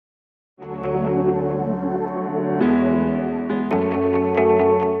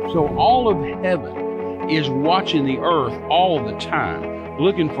So all of heaven is watching the earth all the time,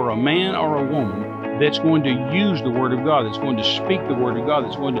 looking for a man or a woman that's going to use the Word of God, that's going to speak the Word of God,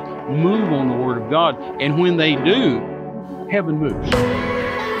 that's going to move on the Word of God. And when they do, heaven moves.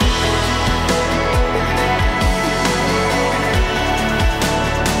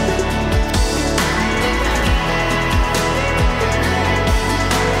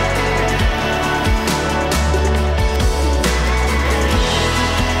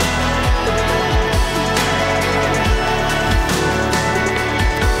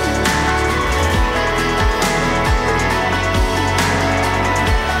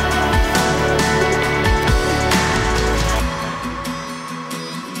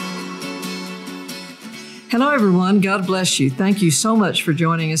 Hello, everyone. God bless you. Thank you so much for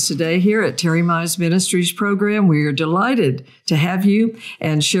joining us today here at Terry Mize Ministries program. We are delighted to have you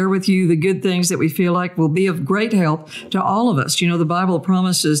and share with you the good things that we feel like will be of great help to all of us. You know, the Bible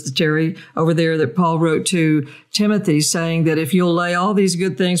promises, Terry, over there that Paul wrote to Timothy, saying that if you'll lay all these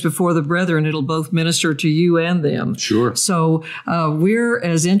good things before the brethren, it'll both minister to you and them. Sure. So we're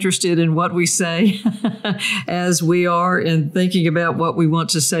as interested in what we say as we are in thinking about what we want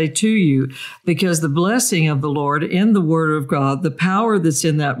to say to you, because the blessing of the Lord in the Word of God, the power that's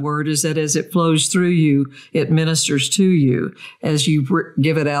in that Word is that as it flows through you, it ministers to you as you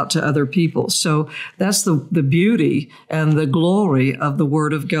give it out to other people. So that's the beauty and the glory of the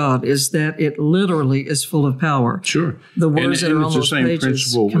Word of God, is that it literally is full of power. Sure. The words that are on those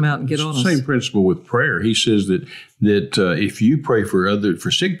pages come out and get on us. Same principle with prayer. He says that if you pray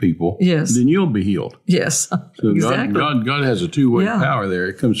for sick people, yes, then you'll be healed. Yes, so exactly. God has a two-way power there.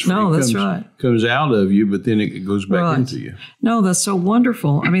 It comes from, comes out of you, but then it goes back into you. No, that's so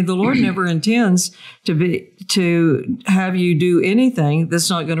wonderful. I mean, the Lord never intends to have you do anything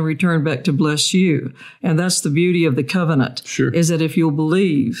that's not going to return back to bless you, and that's the beauty of the covenant. Sure, is that if you'll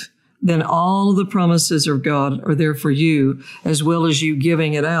believe, then all the promises of God are there for you, as well as you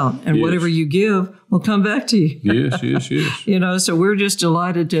giving it out. And whatever you give will come back to you. Yes. You know, so we're just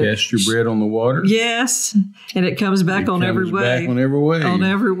delighted to cast your bread on the water. Yes, and it comes back on every wave. On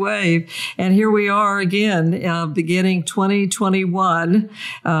every wave. And here we are again, beginning 2021.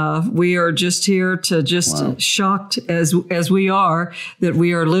 We are just here to shocked as we are that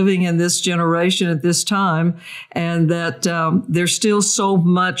we are living in this generation at this time, and that there's still so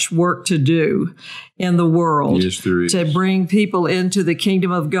much work to do in the world to bring people into the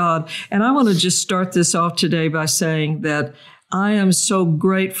kingdom of God. And I want to just start this off today by saying that I am so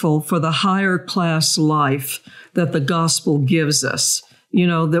grateful for the higher class life that the gospel gives us. You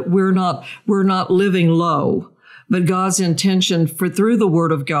know, that we're not living low, but God's intention through the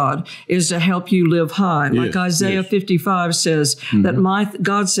Word of God is to help you live high. Like Isaiah 55 says, that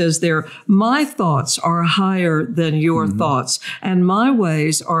God says there, my thoughts are higher than your thoughts, and my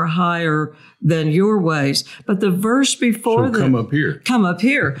ways are higher than your ways. But the verse before that, come up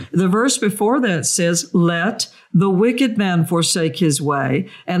here. The verse before that says, let the wicked man forsake his way,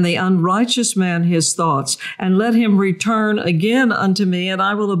 and the unrighteous man his thoughts, and let him return again unto me, and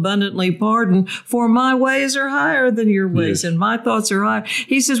I will abundantly pardon, for my ways are higher than your ways, and my thoughts are high.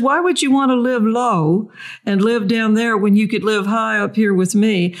 He says, why would you want to live low and live down there when you could live high up here with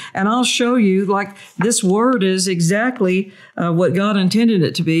me? And I'll show you, like, this word is exactly what God intended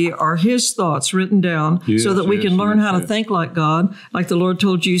it to be, are his thoughts written down, so that we can learn how to think like God. Like the Lord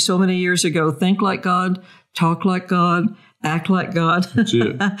told you so many years ago, think like God, talk like God, act like God. That's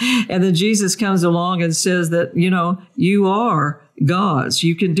it. And then Jesus comes along and says that, you know, you are God's.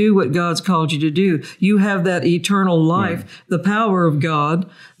 You can do what God's called you to do. You have that eternal life, the power of God,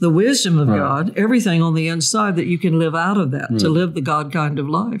 the wisdom of God, everything on the inside that you can live out of that, to live the God kind of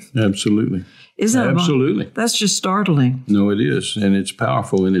life. Absolutely. Isn't that absolutely? That's just startling. No, it is, and it's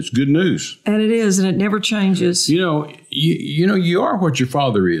powerful, and it's good news. And it is, and it never changes. You know, you are what your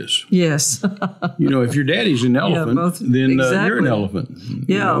father is. Yes. You know, if your daddy's an elephant, then you're an elephant.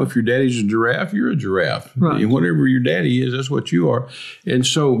 Yeah. You know, if your daddy's a giraffe, you're a giraffe. Right. And whatever your daddy is, that's what you are. And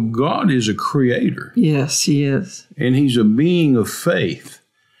so God is a creator. Yes, he is. And he's a being of faith.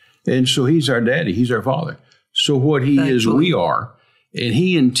 And so he's our daddy. He's our father. So what he is, we are. And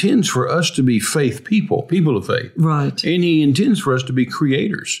he intends for us to be people of faith. Right. And he intends for us to be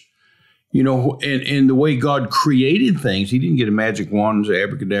creators. You know, and the way God created things, he didn't get a magic wand and say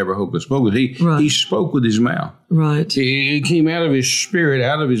abracadabra, hocus pocus. He spoke with his mouth. Right. It came out of his spirit,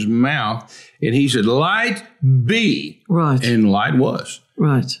 out of his mouth, and he said, light be. Right. And light was.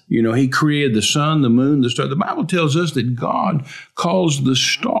 Right. You know, he created the sun, the moon, the stars. The Bible tells us that God calls the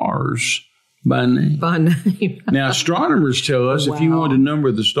stars by name. By name. Now, astronomers tell us if you want to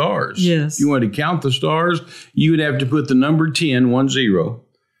number the stars, if you want to count the stars, you would have to put the number 10,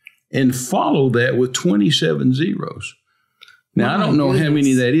 and follow that with 27 zeros. Now, My I don't know how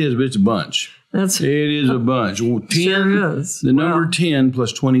many goodness. that is, but it's a bunch. It is a bunch. Well, 10, sure is. the number Wow. 10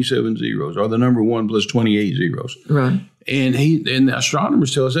 plus 27 zeros, or the number 1 plus 28 zeros. Right. And the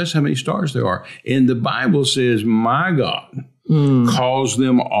astronomers tell us that's how many stars there are. And the Bible says, my God calls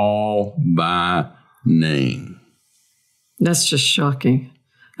them all by name. That's just shocking.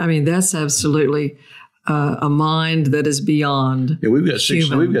 I mean, that's absolutely a mind that is beyond. Yeah, we've got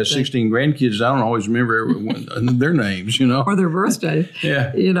 16 human. 16 grandkids. I don't always remember everyone their names, Or their birthday.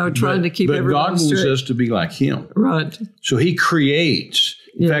 Yeah. Trying to keep But everybody God wants straight. us to be like Him. Right. So He creates.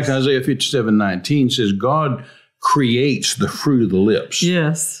 In Yes. fact, Isaiah 57:19 says, God creates the fruit of the lips.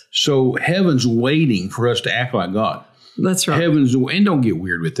 Yes. So heaven's waiting for us to act like God. That's right. Heaven's, and don't get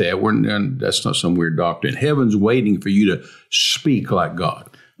weird with that. That's not some weird doctrine. Heaven's waiting for you to speak like God.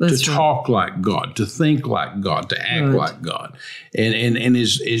 That's to right. talk like God, to think like God, to act Right. like God. And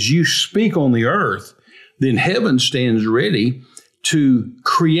as you speak on the earth, then heaven stands ready to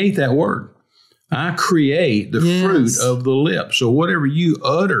create that word. I create the Yes. fruit of the lips. So whatever you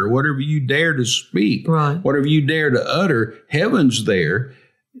utter, whatever you dare to speak, Right. whatever you dare to utter, heaven's there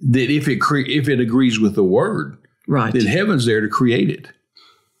that if it agrees with the word, Right. then heaven's there to create it.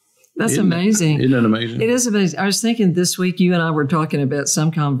 That's Isn't it? amazing. Isn't that amazing? It is amazing. I was thinking this week, you and I were talking about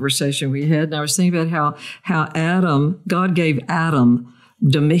some conversation we had, and I was thinking about how God gave Adam,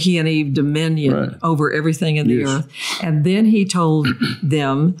 he and Eve, dominion Right. over everything in the Yes. earth. And then he told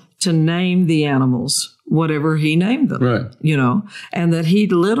them to name the animals, whatever he named them, Right. and that he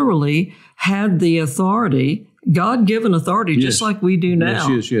literally had the authority, God-given authority, just Yes. like we do now.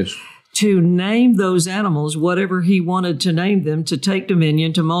 Yes. To name those animals, whatever he wanted to name them, to take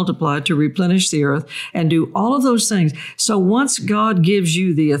dominion, to multiply, to replenish the earth, and do all of those things. So once God gives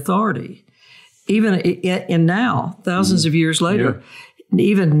you the authority, even in now, thousands of years later,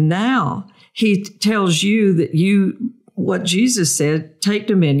 even now, he tells you that what Jesus said, take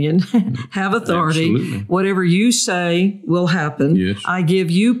dominion, have authority. Absolutely. Whatever you say will happen. Yes. I give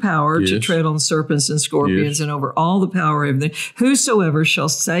you power to Yes. tread on serpents and scorpions Yes. and over all the power of them. Whosoever shall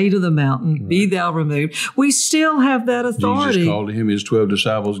say to the mountain, be thou removed. We still have that authority. Jesus called him, his 12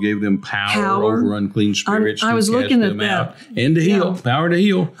 disciples, gave them power over unclean spirits. I was to cast looking at them that. out, and to heal, power to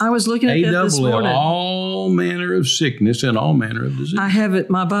heal. I was looking at that this morning. all manner of sickness and all manner of disease. I have it,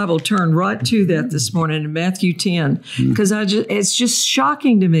 my Bible turned right to that this morning in Matthew 10, because it's just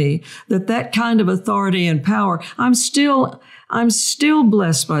shocking to me that kind of authority and power, I'm still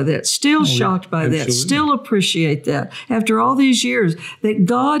blessed by that, still shocked by that, absolutely. still appreciate that after all these years, that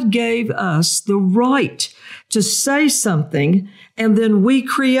God gave us the right to say something and then we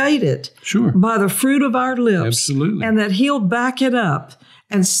create it Sure. by the fruit of our lips. Absolutely. And that He'll back it up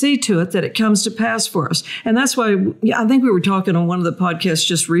and see to it that it comes to pass for us. And that's why I think we were talking on one of the podcasts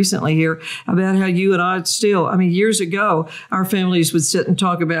just recently here about how you and I years ago, our families would sit and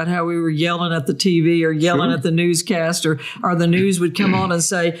talk about how we were yelling at the TV or yelling at the newscast, or the news would come on and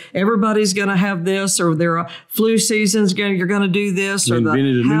say, everybody's going to have this, or there are flu seasons, you're going to do this, They or the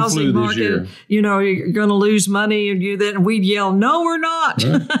invented a new housing flu this year. market, you're going to lose money and do that. And we'd yell, no, we're not.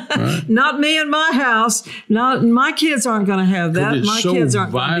 Right. Not me and my house. Not my kids aren't going to have that. It's My so kids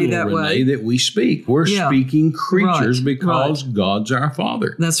aren't going to be that vital, way. Renee, that we speak. We're Yeah. speaking creatures Right. because God's our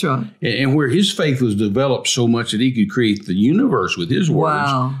Father. That's right. And where his faith was developed so much that he could create the universe with his words.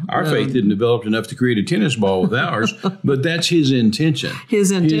 Wow. Our Yeah. faith didn't develop enough to create a tennis ball with ours, but that's his intention.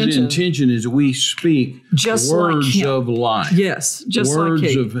 His intention. His intention is we speak Just like words him. of life. Yes, just words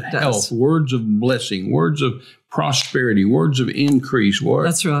like he of does. health, words of blessing, words of prosperity, words of increase. Words.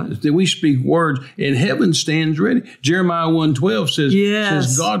 That's right. That we speak words, and heaven stands ready. Jeremiah 1:12 says, Yes.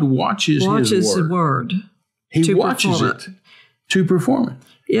 says God watches his the word. word. He to watches perform it to perform it.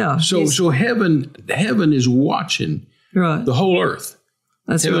 Yeah. So heaven is watching right. the whole earth.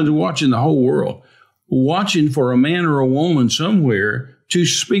 That's Heaven's right. watching the whole world, watching for a man or a woman somewhere to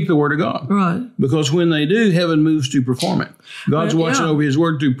speak the word of God. Right. Because when they do, heaven moves to perform it. God's Yeah. watching over his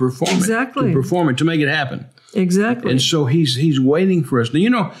word to perform Exactly. it, to perform it, to make it happen. Exactly. And so he's waiting for us.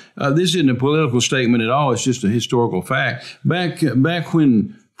 Now, this isn't a political statement at all. It's just a historical fact. Back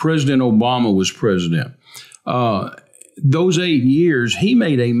when President Obama was president, those 8 years, he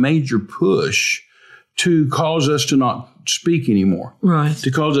made a major push to cause us to not speak anymore, right.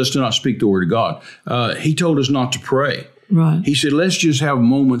 to cause us to not speak the word of God. He told us not to pray. Right. He said, let's just have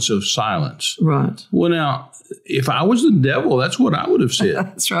moments of silence. Right. Well, now, if I was the devil, that's what I would have said.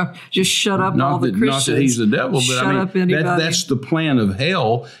 That's right. Just shut up all Not the that, Christians. not that he's the devil, but Shut I up mean, anybody. that's the plan of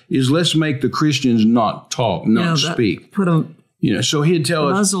hell, is let's make the Christians not talk, not speak. Put them So he'd tell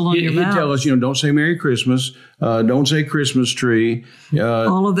us, don't say Merry Christmas, don't say Christmas tree.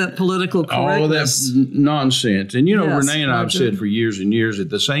 All of that political correctness. All of that nonsense. And, Renee and I have said for years and years that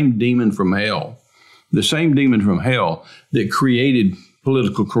the same demon from hell that created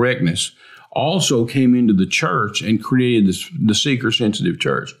political correctness also came into the church and created the seeker-sensitive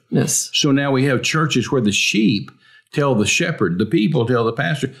church. Yes. So now we have churches where the sheep tell the shepherd, the people tell the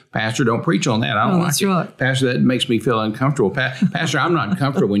pastor, don't preach on that. I don't like it. Right. Pastor, that makes me feel uncomfortable. Pastor, I'm not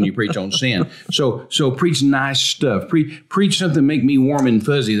comfortable when you preach on sin. So preach nice stuff. Preach something make me warm and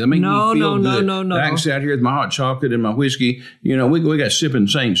fuzzy. That make me feel good. No. I can sit out here with my hot chocolate and my whiskey. We got sipping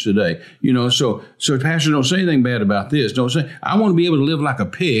saints today. So Pastor, don't say anything bad about this. Don't say, I want to be able to live like a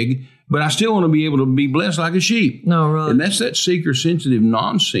pig, but I still want to be able to be blessed like a sheep. No, right. And that's that seeker-sensitive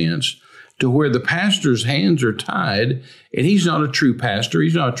nonsense to where the pastor's hands are tied, and he's not a true pastor,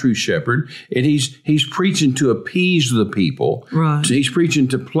 he's not a true shepherd, and he's preaching to appease the people. Right. So he's preaching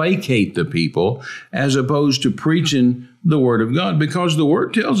to placate the people, as opposed to preaching the Word of God, because the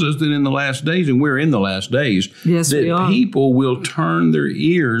Word tells us that in the last days, and we're in the last days, that people will turn their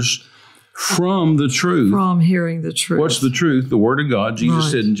ears from the truth. From hearing the truth. What's the truth? The Word of God.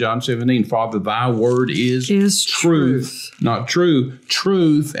 Jesus said in John 17, Father, thy word is truth. Not true.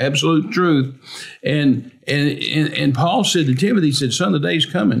 Truth, absolute truth. And Paul said to Timothy, he said, son, the day's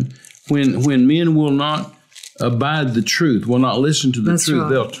coming when men will not abide the truth, will not listen to the truth. Right.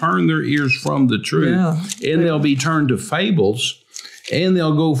 They'll turn their ears from the truth. And they'll be turned to fables, and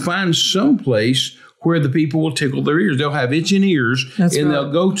they'll go find some place where the people will tickle their ears. They'll have itching ears,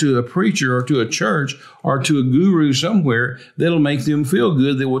 they'll go to a preacher or to a church or to a guru somewhere that'll make them feel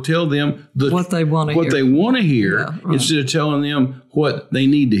good. That will tell them what they want to hear, instead of telling them what they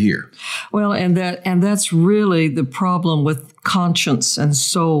need to hear. Well, and that's really the problem with conscience and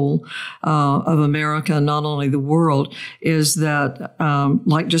soul of America, and not only the world, is that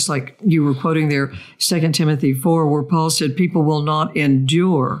just like you were quoting there, 2 Timothy 4, where Paul said people will not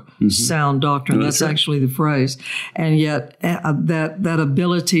endure sound doctrine. That's actually the phrase. And yet that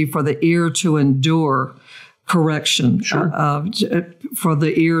ability for the ear to endure correction, for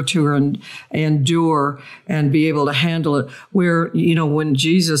the ear to endure and be able to handle it. Where, when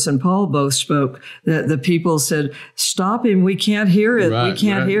Jesus and Paul both spoke, the people said, stop him, we can't hear it. We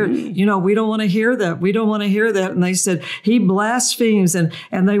can't hear it. We don't want to hear that. We don't want to hear that. And they said, he blasphemes. And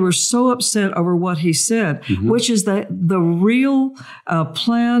they were so upset over what he said, which is that the real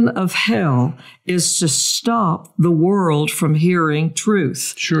plan of hell is to stop the world from hearing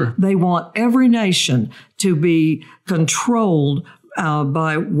truth. Sure. They want every nation to be controlled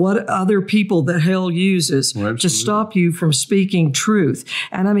by what other people that hell uses to stop you from speaking truth.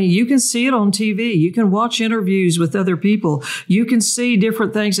 And I mean, you can see it on TV. You can watch interviews with other people. You can see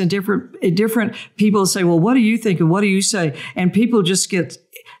different things, and different people say, well, what do you think and what do you say? And people just get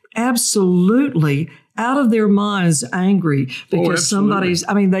absolutely out of their minds angry because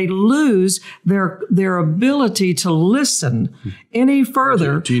they lose their ability to listen any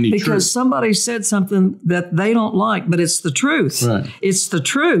further because somebody said something that they don't like, but it's the truth. Right. It's the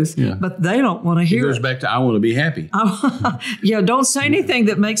truth, but they don't want to hear it. It goes back to, I want to be happy. Don't say anything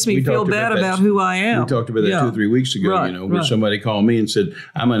that makes me feel bad about who I am. We talked about that 2 or 3 weeks ago, where somebody called me and said,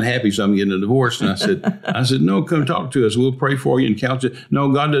 I'm unhappy, so I'm getting a divorce. And I said, no, come talk to us. We'll pray for you and counsel you.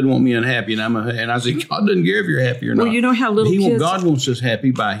 No, God doesn't want me unhappy. And I said, God doesn't care if you're happy or not. Well, you know how little kids... God wants us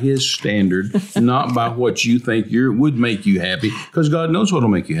happy by His standard, not by what you think would make you happy, because God knows what will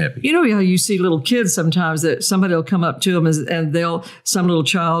make you happy. You know how you see little kids sometimes that somebody will come up to them and some little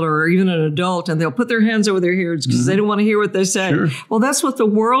child or even an adult, and they'll put their hands over their ears because they don't want to hear what they say. Sure. Well, that's what the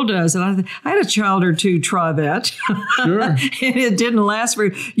world does. And I had a child or two try that. Sure. And it didn't last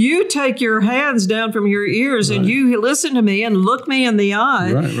very... You take your hands down from your ears and you listen to me and look me in the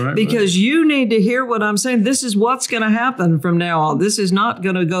eye because you need to hear what I'm saying. This is what's going to happen from now on. This is not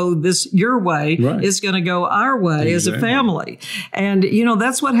going to go your way. Right. It's going to go our way as a family. And,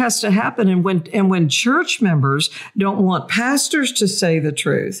 that's what has to happen. And when church members don't want pastors to say the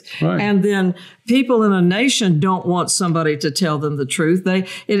truth, and then people in a nation don't want somebody to tell them the truth,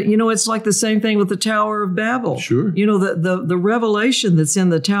 it's like the same thing with the Tower of Babel. Sure. The revelation that's in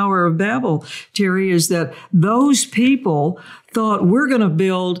the Tower of Babel, Terry, is that those people thought, we're going to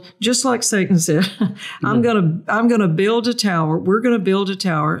build, just like Satan said, I'm going to build a tower. We're going to build a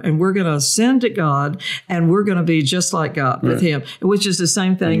tower, and we're going to ascend to God, and we're going to be just like God with Him, which is the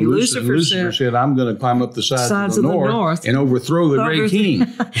same thing. Lucifer said, I'm going to climb up the sides of the north and overthrow the great king.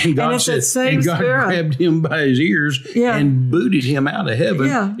 And God grabbed him by his ears and booted him out of heaven.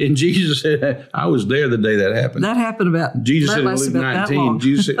 Yeah. And Jesus said, I was there the day that happened. That happened about, Jesus that said in lasted Luke about 19,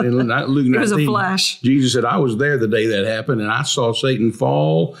 Jesus said in Luke 19, it was a flash. Jesus said, I was there the day that happened, and I saw Satan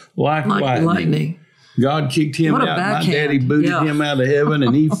fall like lightning. God kicked him out. My daddy booted him out of heaven,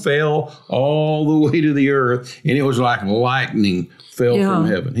 and he fell all the way to the earth, and it was like lightning fell from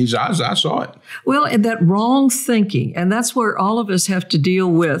heaven. I saw it. Well, and that wrong thinking, and that's where all of us have to deal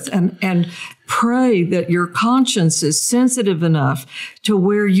with, and pray that your conscience is sensitive enough to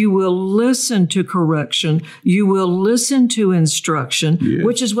where you will listen to correction, you will listen to instruction,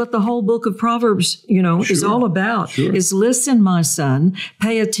 which is what the whole book of Proverbs, is all about, is listen, my son,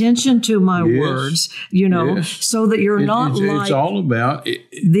 pay attention to my words, so that you're not like it's all about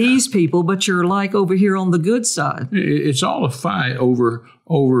these people, but you're like over here on the good side. It's all a fight over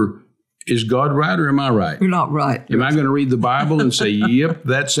is God right or am I right? You're not right. Am I going to read the Bible and say, yep,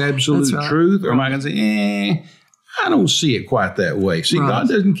 that's absolute truth? Or am I going to say, I don't see it quite that way. See, God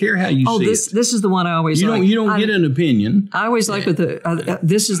doesn't care how you see it. This is the one I always like. You don't get an opinion. I always like with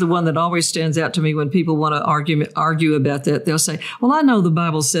this is the one that always stands out to me when people want to argue about that. They'll say, well, I know the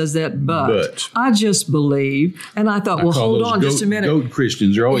Bible says that, but I just believe. And I thought, well, hold on just a minute. Goat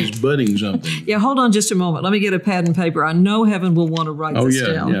Christians are always butting something. Hold on just a moment. Let me get a pad and paper. I know heaven will want to write this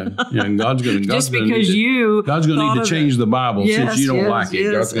down. Yeah. And God's going to need to change the Bible since you don't like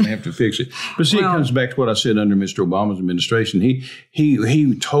it. God's going to have to fix it. But see, it comes back to what I said under Mr. Obama's administration.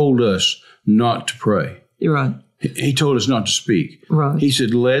 He told us not to pray. You're right. He told us not to speak. Right. He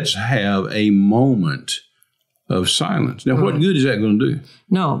said, let's have a moment of silence. Now, what good is that going to do?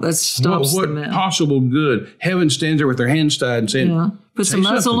 No, that stops the man. What possible good? Heaven stands there with their hands tied and saying, puts a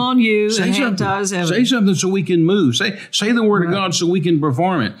muzzle on you and hand ties heaven. Say something so we can move. Say the word of God so we can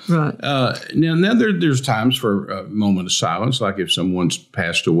perform it. Right. Now there's times for a moment of silence, like if someone's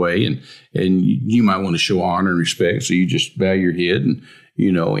passed away and you might want to show honor and respect, so you just bow your head and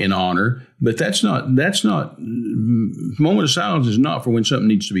in honor. But that's not moment of silence is not for when something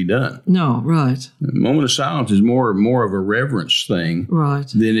needs to be done. No, right. A moment of silence is more of a reverence thing.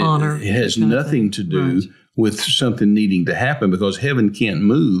 Right. Then honor. It has nothing to do with something needing to happen, because heaven can't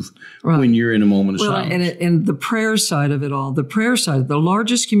move when you're in a moment of silence. And the prayer side of it all, the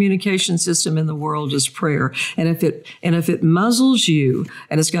largest communication system in the world is prayer. And if it muzzles you,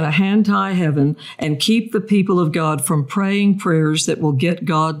 and it's going to hand tie heaven and keep the people of God from praying prayers that will get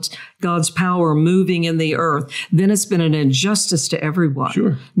God's power moving in the earth, then it's been an injustice to everyone.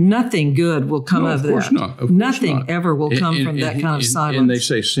 Sure. Nothing good will come of that. Of course not. Nothing ever will come from that kind of silence. And they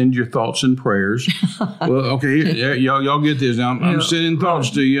say, send your thoughts and prayers. Well, okay, y'all get this. Now, I'm sending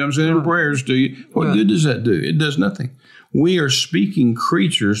thoughts to you. I'm sending prayers to you. What good does that do? It does nothing. We are speaking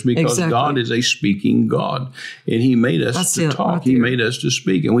creatures because God is a speaking God. And He made us to talk. He made us to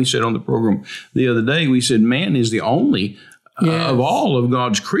speak. And we said on the program the other day, we said man is the only of all of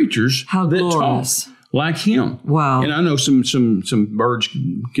God's creatures that talk like Him. Wow. And I know some birds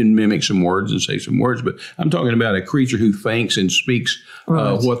can mimic some words and say some words, but I'm talking about a creature who thinks and speaks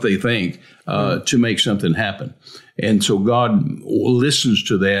what they think to make something happen. And so God listens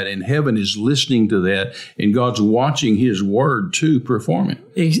to that, and heaven is listening to that, and God's watching His word to perform it.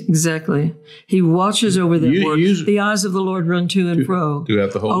 Exactly. He watches over that word. The eyes of the Lord run to and fro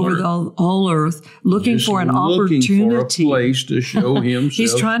throughout the whole over earth. The whole earth, looking for an opportunity. Looking for a place to show Himself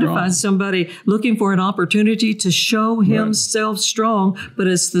He's trying to find somebody looking for an opportunity to show Himself strong, but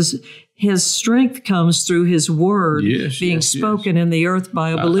it's this. His strength comes through His word being spoken in the earth by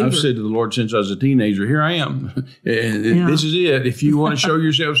a believer. I've said to the Lord since I was a teenager, here I am. This is it. If you want to show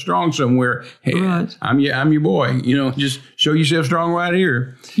yourself strong somewhere, I'm your boy. Just show yourself strong right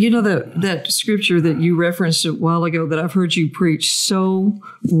here. That scripture that you referenced a while ago that I've heard you preach so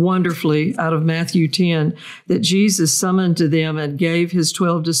wonderfully out of Matthew 10, that Jesus summoned to them and gave His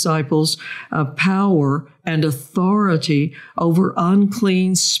 12 disciples power and authority over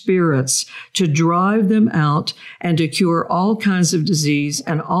unclean spirits to drive them out and to cure all kinds of disease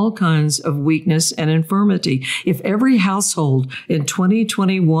and all kinds of weakness and infirmity. If every household in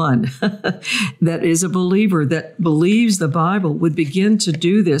 2021 that is a believer, that believes the Bible, would begin to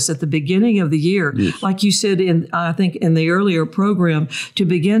do this at the beginning of the year, like you said I think in the earlier program, to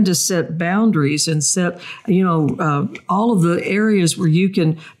begin to set boundaries and set, all of the areas where you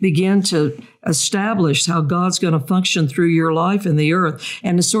can begin to establish how God's going to function through your life in the earth,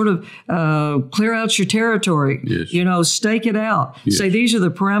 and to sort of clear out your territory, stake it out. Say, these are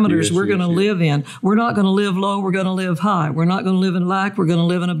the parameters we're going to live in. We're not going to live low. We're going to live high. We're not going to live in lack. We're going to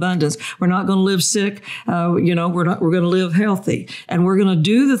live in abundance. We're not going to live sick. We're going to live healthy. And we're going to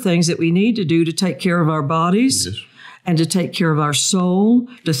do the things that we need to do to take care of our bodies. and to take care of our soul,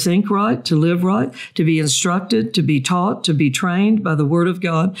 to think right, to live right, to be instructed, to be taught, to be trained by the Word of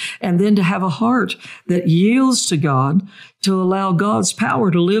God, and then to have a heart that yields to God, to allow God's power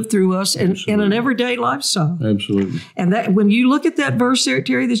to live through us in an everyday lifestyle. Absolutely. And that when you look at that verse there,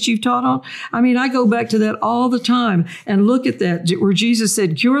 Terry, that you've taught on, I mean, I go back to that all the time and look at that where Jesus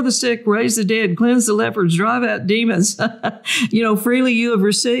said, cure the sick, raise the dead, cleanse the lepers, drive out demons. Freely you have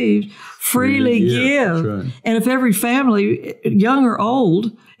received, freely give. Right. And if every family, young or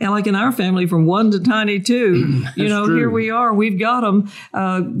old, and like in our family, from 1 to tiny 2, here we are, we've got them.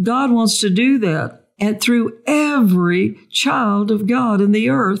 God wants to do that. And through every child of God in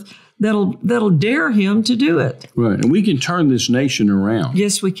the earth that'll dare him to do it. Right. And we can turn this nation around.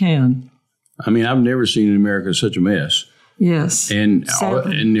 Yes, we can. I mean, I've never seen in America such a mess. Yes. And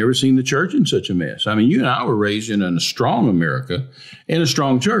never seen the church in such a mess. I mean, you and I were raised in a strong America and a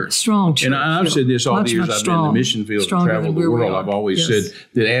strong church. Strong church. And I've said this all the years I've been in the mission field and traveled the world. I've always said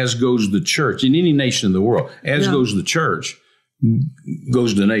that as goes the church, in any nation in the world, as goes the church,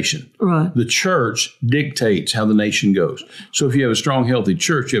 goes the nation. Right. The church dictates how the nation goes. So if you have a strong, healthy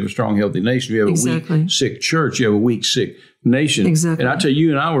church, you have a strong, healthy nation. If you have a weak, sick church, you have a weak, sick nation. Exactly. And I tell you,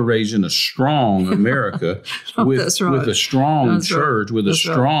 and I were raised in a strong America with a strong church, with a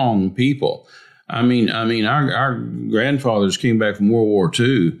strong people. I mean, our grandfathers came back from World War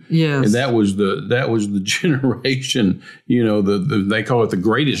II, and that was the generation. They call it the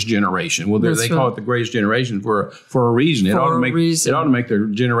greatest generation. Well, they call it the greatest generation for a reason. It ought to make their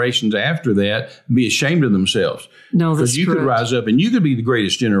generations after that be ashamed of themselves. No, that's because you could rise up and you could be the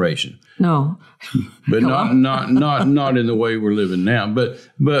greatest generation. No, but not in the way we're living now. But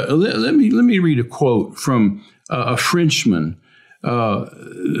let me read a quote from a Frenchman.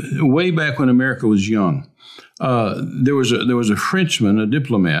 Way back when America was young, there was a Frenchman, a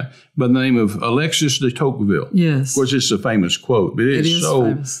diplomat, by the name of Alexis de Tocqueville. Yes. Of course, it's a famous quote, but it is so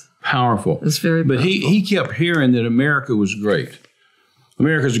famous. Powerful. It's very powerful. But he kept hearing that America was great.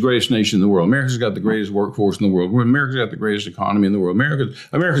 America's the greatest nation in the world. America's got the greatest workforce in the world. America's got the greatest economy in the world.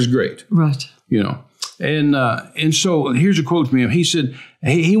 America's great. Right. And so here's a quote from him. He said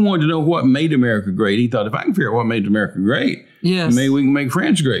he wanted to know what made America great. He thought, if I can figure out what made America great, maybe we can make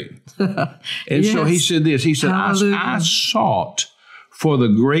France great. And so he said this. He said, I sought for the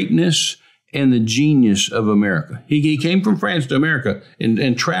greatness and the genius of America. He came from France to America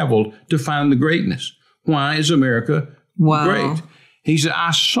and traveled to find the greatness. Why is America great? He said, I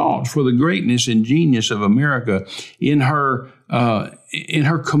sought for the greatness and genius of America in her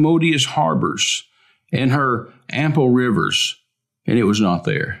commodious harbors and her ample rivers, and it was not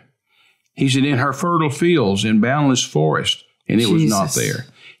there. He said, in her fertile fields and boundless forest, and it was not there.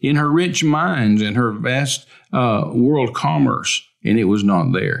 In her rich mines and her vast world commerce, and it was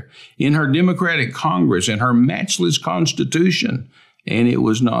not there. In her democratic Congress and her matchless Constitution, and it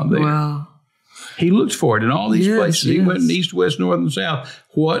was not there. Wow. He looked for it in all these places. He went east, west, north, and south.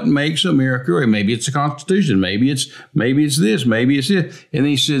 What makes America great? Maybe it's the Constitution. Maybe it's this. Maybe it's it. And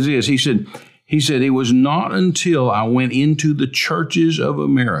he says this. He said, it was not until I went into the churches of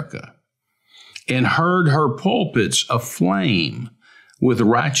America and heard her pulpits aflame with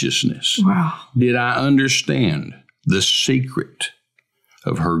righteousness did I understand the secret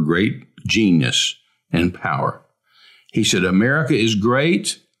of her great genius and power. He said, America is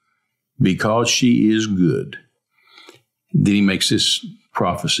great because she is good. Then he makes this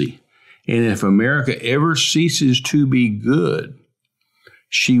prophecy. And if America ever ceases to be good,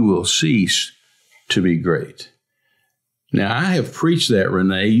 she will cease to be great. Now, I have preached that,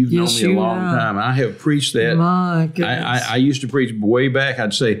 Renee. You've known me a long time. I have preached that. My goodness. I used to preach way back.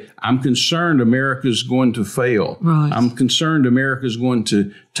 I'd say, I'm concerned America's going to fail. Right. I'm concerned America's going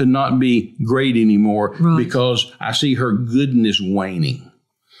to not be great anymore because I see her goodness waning.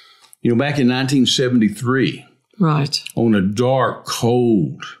 Back in 1973, on a dark,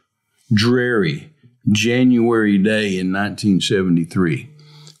 cold, dreary January day in 1973,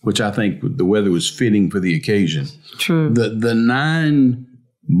 which I think the weather was fitting for the occasion. True. The 9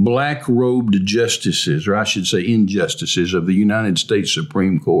 black-robed justices, or I should say injustices, of the United States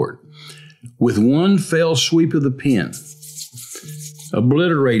Supreme Court, with one fell sweep of the pen,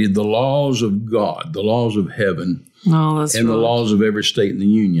 obliterated the laws of God, the laws of heaven, and the laws of every state in the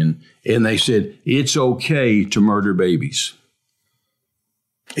union. And they said, it's okay to murder babies.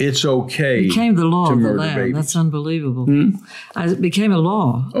 It's okay. It became the law to of the murder land. babies. That's unbelievable. It became a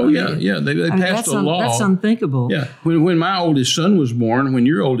law. Oh, yeah. They passed a law. That's unthinkable. Yeah. When my oldest son was born, when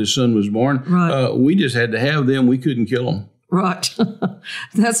your oldest son was born, we just had to have them. We couldn't kill them. Right.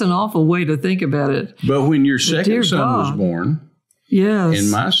 That's an awful way to think about it. But when your second son was born, Yes. and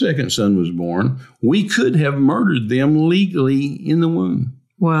my second son was born, we could have murdered them legally in the womb.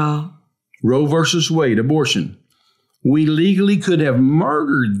 Wow. Roe versus Wade, abortion. We legally could have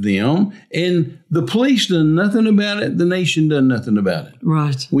murdered them, and the police done nothing about it. The nation done nothing about it.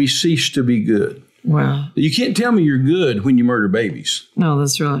 Right. We ceased to be good. Wow. You can't tell me you're good when you murder babies. No,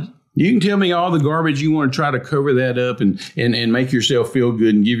 that's right. You can tell me all the garbage you want to try to cover that up and make yourself feel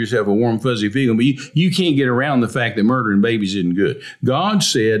good and give yourself a warm, fuzzy feeling, but you can't get around the fact that murdering babies isn't good. God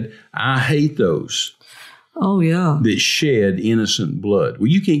said, I hate those Oh, yeah. that shed innocent blood. Well,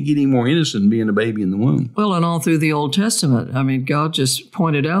 you can't get any more innocent than being a baby in the womb. Well, and all through the Old Testament, I mean, God just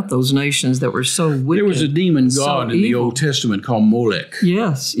pointed out those nations that were so wicked. There was a demon god in the evil. Old Testament called Molech.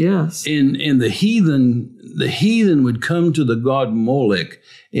 Yes, yes. And the heathen would come to the god Molech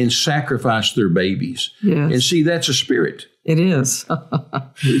and sacrifice their babies. Yes. And see, that's a spirit. It is. See,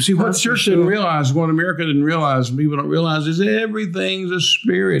 what the That's for church sure. didn't realize, what America didn't realize, people don't realize, is everything's a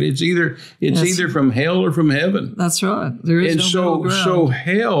spirit. It's either from hell or from heaven. That's right. There is And no middle ground. so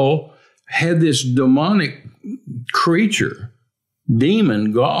hell had this demonic creature,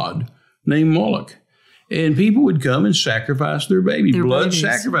 demon god named Moloch. And people would come and sacrifice their baby, Their blood babies.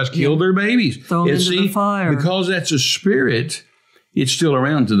 sacrifice, kill their babies. Throw them And into the fire. because that's a spirit, it's still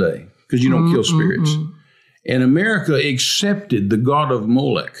around today because you don't kill spirits. And America accepted the god of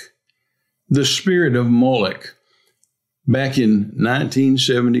Molech, the spirit of Molech, back in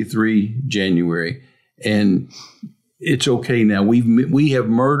 1973, January. And it's okay now. We have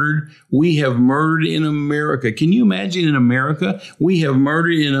murdered in America. Can you imagine in America? We have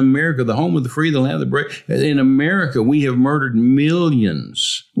murdered in America, the home of the free, the land of the brave. In America, we have murdered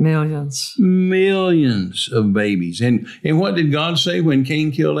millions of babies. And what did God say when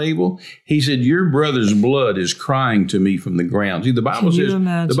Cain killed Abel? He said, your brother's blood is crying to me from the ground. See, the Bible Can you says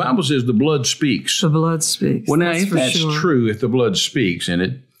imagine? the Bible says the blood speaks. The blood speaks. Well, now, That's if for that's sure. true, if the blood speaks, and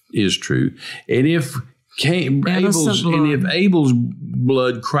it is true, and if Abel's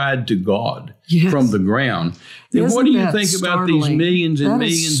blood cried to God Yes. from the ground, then Isn't what do you that think about these startling? millions and That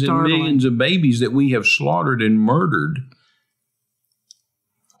is millions and startling. millions of babies that we have slaughtered and murdered?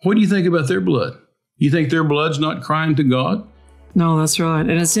 What do you think about their blood? You think their blood's not crying to God? No, that's right.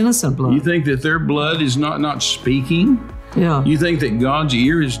 And it's innocent blood. You think that their blood is not speaking? Yeah. You think that God's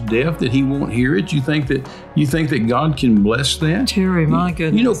ear is deaf, that he won't hear it? You think that God can bless that? Terry, my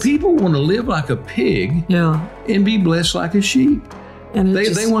goodness. You know, people want to live like a pig Yeah. and be blessed like a sheep. And They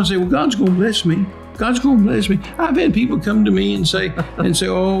want to say, well, God's going to bless me. God's going to bless me. I've had people come to me and say,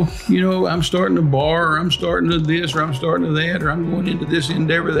 oh, you know, I'm starting a bar, or I'm starting to this, or I'm starting to that, or I'm going into this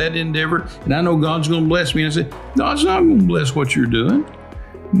endeavor, that endeavor, and I know God's going to bless me. And I say, God's not going to bless what you're doing.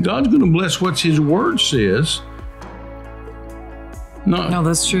 God's going to bless what his word says. No,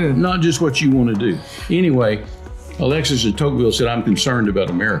 that's true. Not just what you want to do. Anyway, Alexis at Tocqueville said, I'm concerned about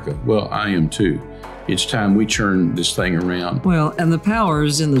America. Well, I am too. It's time we turn this thing around. Well, and the power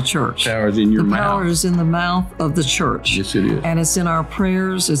is in the church. Power is in your The mouth. power is in the mouth of the church. Yes, it is. And it's in our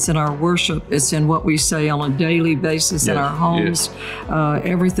prayers, it's in our worship, it's in what we say on a daily basis in Yes, our homes.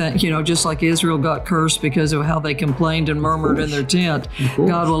 Everything, you know, just like Israel got cursed because of how they complained and murmured in their tent, course.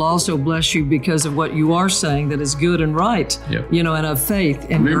 God will also bless you because of what you are saying that is good and right, Yep. you know, and of faith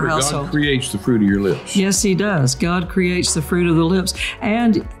in your Remember, household. God creates the fruit of your lips. Yes, he does. God creates the fruit of the lips.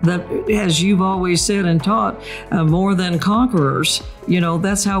 And as you've always said and taught, more than conquerors, you know,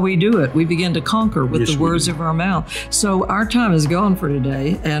 that's how we do it. We begin to conquer with Yes, the we words do. of our mouth. So our time is gone for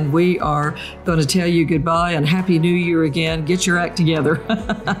today, and we are going to tell you goodbye and Happy New Year again. Get your act together.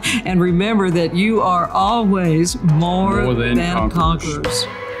 And remember that you are always more than conquerors.